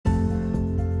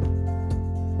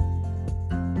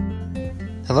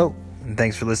Hello, and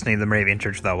thanks for listening to the Moravian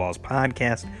Church Without Walls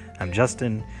podcast. I'm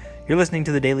Justin. You're listening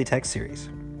to the Daily Text Series.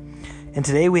 And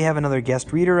today we have another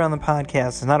guest reader on the podcast.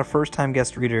 It's not a first-time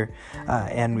guest reader,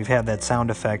 and we've had that sound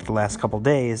effect the last couple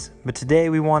days. But today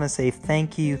we want to say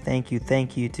thank you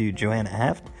to Joanna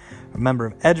Heft, a member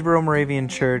of Edgeboro Moravian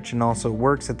Church, and also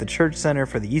works at the Church Center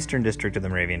for the Eastern District of the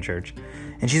Moravian Church.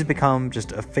 And she's become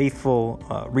just a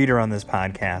faithful reader on this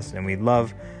podcast, and we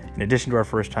love, in addition to our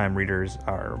first-time readers,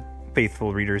 our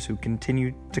faithful readers who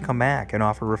continue to come back and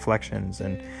offer reflections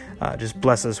and just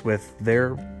bless us with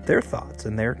their thoughts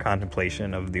and their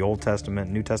contemplation of the Old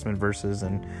Testament, New Testament verses,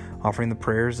 and offering the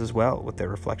prayers as well with their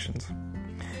reflections.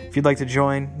 If you'd like to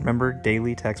join, remember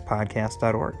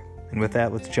dailytextpodcast.org. And with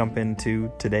that, let's jump into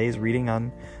today's reading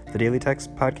on the Daily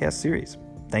Text Podcast series.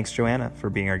 Thanks, Joanna, for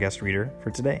being our guest reader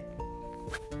for today.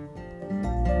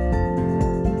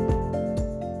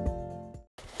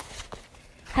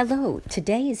 Hello,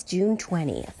 today is June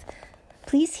 20th.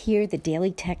 Please hear the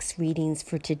daily text readings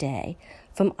for today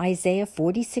from Isaiah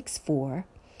 46:4.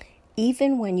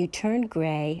 Even when you turn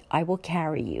gray, I will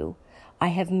carry you. I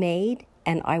have made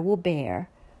and I will bear.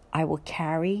 I will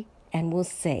carry and will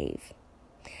save.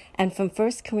 And from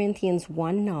 1 Corinthians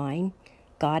 1:9,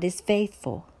 God is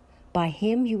faithful. By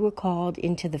him you were called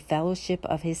into the fellowship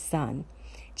of his Son,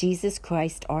 Jesus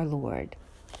Christ our Lord.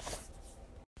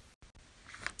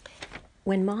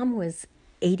 When Mom was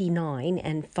 89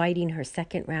 and fighting her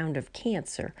second round of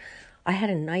cancer, I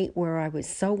had a night where I was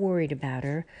so worried about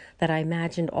her that I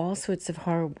imagined all sorts of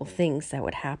horrible things that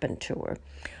would happen to her.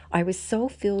 I was so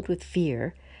filled with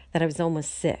fear that I was almost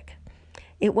sick.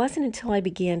 It wasn't until I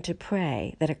began to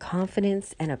pray that a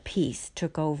confidence and a peace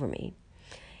took over me.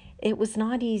 It was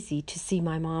not easy to see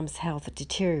my mom's health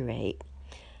deteriorate,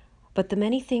 but the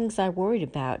many things I worried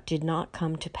about did not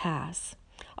come to pass.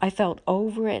 I felt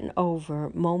over and over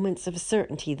moments of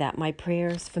certainty that my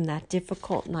prayers from that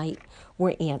difficult night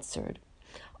were answered.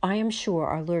 I am sure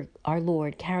our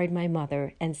Lord carried my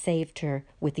mother and saved her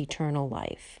with eternal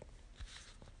life.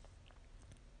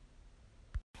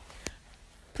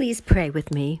 Please pray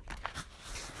with me.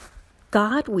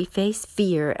 God, we face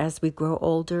fear as we grow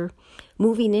older,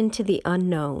 moving into the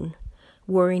unknown,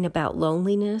 worrying about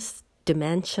loneliness,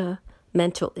 dementia,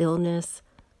 mental illness,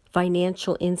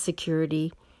 financial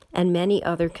insecurity, and many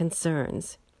other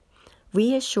concerns.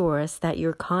 Reassure us that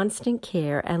your constant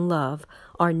care and love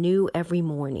are new every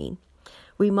morning.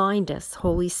 Remind us,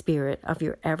 Holy Spirit, of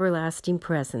your everlasting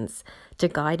presence to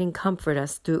guide and comfort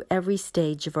us through every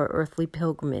stage of our earthly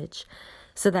pilgrimage,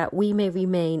 so that we may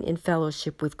remain in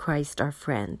fellowship with Christ our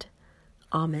friend.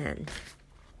 Amen.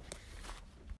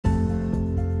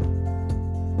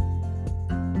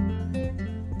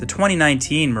 The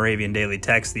 2019 Moravian Daily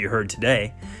Text that you heard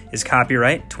today is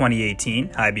copyright 2018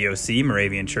 IBOC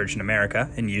Moravian Church in America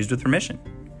and used with permission.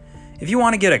 If you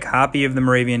want to get a copy of the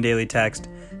Moravian Daily Text,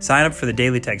 sign up for the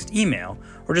Daily Text email,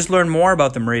 or just learn more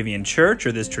about the Moravian Church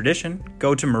or this tradition,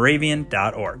 go to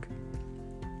moravian.org.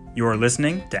 You are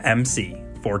listening to MC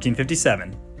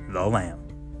 1457, The Lamb.